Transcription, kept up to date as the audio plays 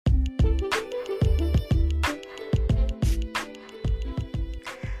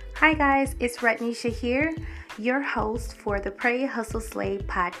Hi guys, it's Ratnisha here, your host for the Pray, Hustle, Slay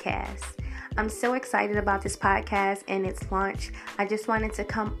podcast. I'm so excited about this podcast and its launch. I just wanted to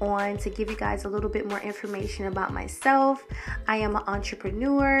come on to give you guys a little bit more information about myself. I am an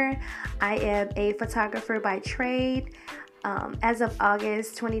entrepreneur. I am a photographer by trade. As of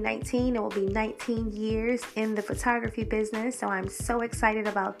August 2019, it will be 19 years in the photography business, so I'm so excited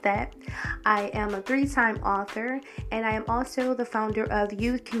about that. I am a 3-time author, and I am also the founder of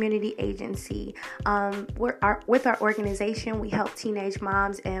Youth Community Agency. With our organization, we help teenage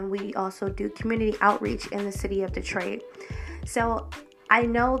moms, and we also do community outreach in the city of Detroit. So I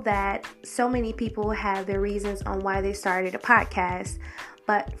know that so many people have their reasons on why they started a podcast,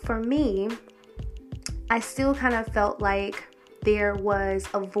 but for me, I still kind of felt like there was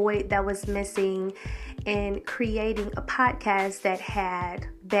a void that was missing in creating a podcast that had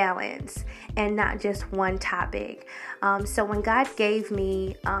balance and not just one topic. So when God gave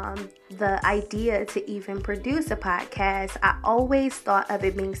me the idea to even produce a podcast, I always thought of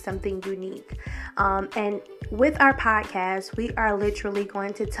it being something unique. And with our podcast, we are literally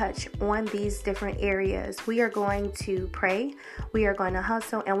going to touch on these different areas. We are going to pray, we are going to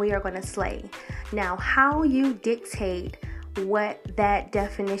hustle, and we are going to slay. Now, how you dictate what that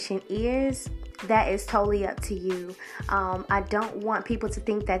definition is, that is totally up to you. I don't want people to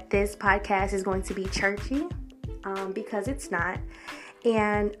think that this podcast is going to be churchy, because it's not.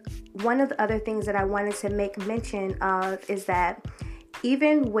 And one of the other things that I wanted to make mention of is that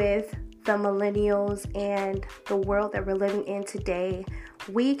even with the millennials and the world that we're living in today,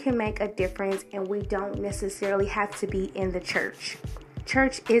 we can make a difference, and we don't necessarily have to be in the church.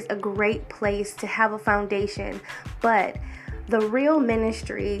 Church is a great place to have a foundation, but the real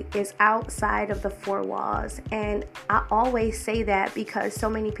ministry is outside of the four walls. And I always say that because so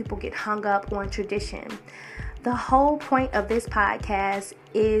many people get hung up on tradition. The whole point of this podcast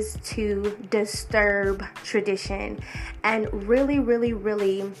is to disturb tradition and really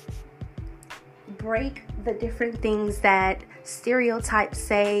break the different things that stereotypes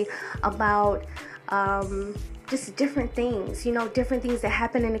say about just different things, different things that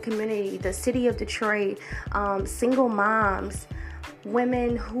happen in the community, the city of Detroit, single moms,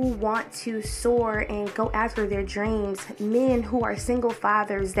 women who want to soar and go after their dreams, men who are single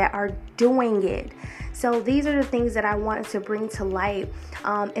fathers that are doing it. So these are the things that I wanted to bring to light,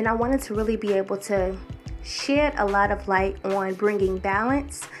 and I wanted to really be able to shed a lot of light on bringing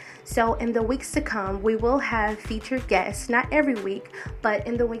balance. So in the weeks to come, we will have featured guests, not every week, but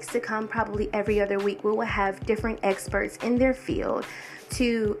in the weeks to come, probably every other week, we will have different experts in their field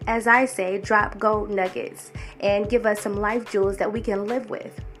to, as I say, drop gold nuggets and give us some life jewels that we can live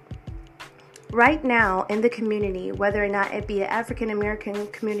with. Right now in the community, whether or not it be an African American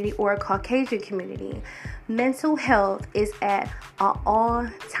community or a Caucasian community, mental health is at an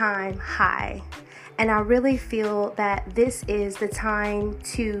all-time high. And I really feel that this is the time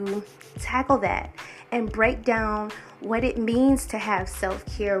to tackle that and break down what it means to have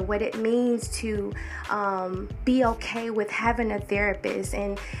self-care, what it means to be okay with having a therapist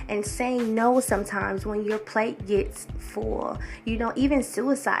and saying no sometimes when your plate gets full. Even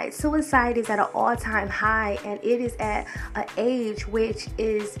suicide. Suicide is at an all-time high, and it is at an age which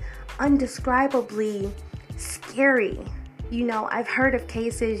is undescribably scary. I've heard of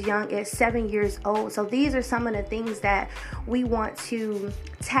cases young as 7 years old. So these are some of the things that we want to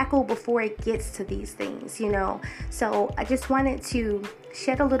tackle before it gets to these things, So I just wanted to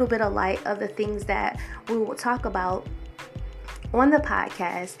shed a little bit of light of the things that we will talk about on the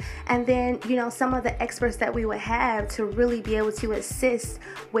podcast, and then some of the experts that we would have to really be able to assist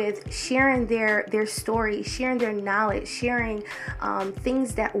with sharing their story, sharing their knowledge, sharing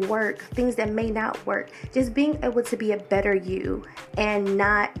things that work, things that may not work, just being able to be a better you and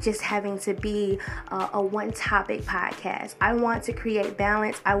not just having to be a one topic podcast. I want to create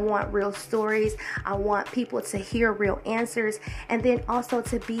balance. I want real stories. I want people to hear real answers, and then also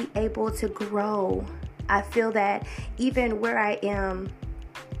to be able to grow. I feel that even where I am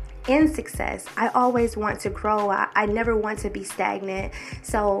in success, I always want to grow. I never want to be stagnant.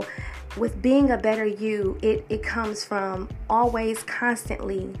 So with being a better you, it comes from always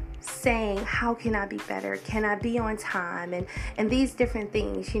constantly saying, how can I be better? Can I be on time? And these different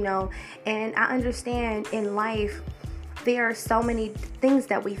things, And I understand in life, there are so many things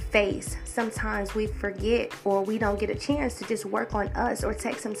that we face. Sometimes we forget, or we don't get a chance to just work on us or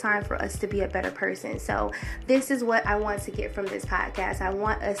take some time for us to be a better person. So this is what I want to get from this podcast. I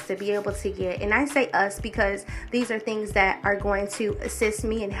want us to be able to get, and I say us because these are things that are going to assist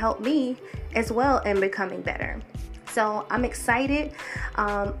me and help me as well in becoming better. So I'm excited.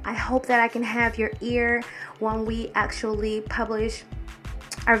 I hope that I can have your ear when we actually publish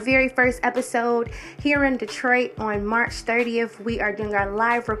our very first episode here in Detroit on March 30th. We are doing our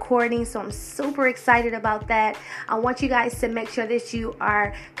live recording, so I'm super excited about that. I want you guys to make sure that you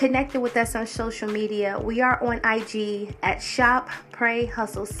are connected with us on social media. We are on IG at Shop, Pray,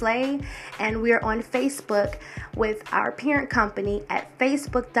 Hustle, Slay, and we are on Facebook with our parent company at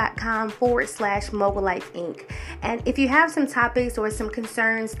facebook.com/Mogul Life Inc. And if you have some topics or some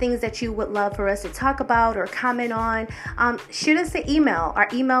concerns, things that you would love for us to talk about or comment on, shoot us an email. Our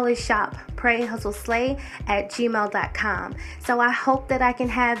email is shopprayhustleslay@gmail.com. So I hope that I can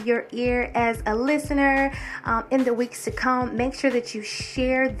have your ear as a listener in the weeks to come. Make sure that you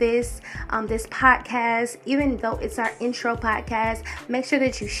share this podcast, even though it's our intro podcast. Make sure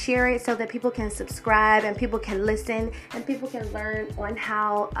that you share it so that people can subscribe and people can listen and people can learn on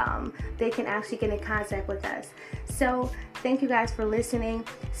how they can actually get in contact with us. So thank you guys for listening.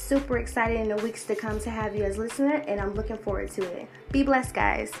 Super excited in the weeks to come to have you as a listener, and I'm looking forward to it. Be blessed,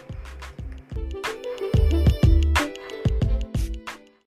 guys.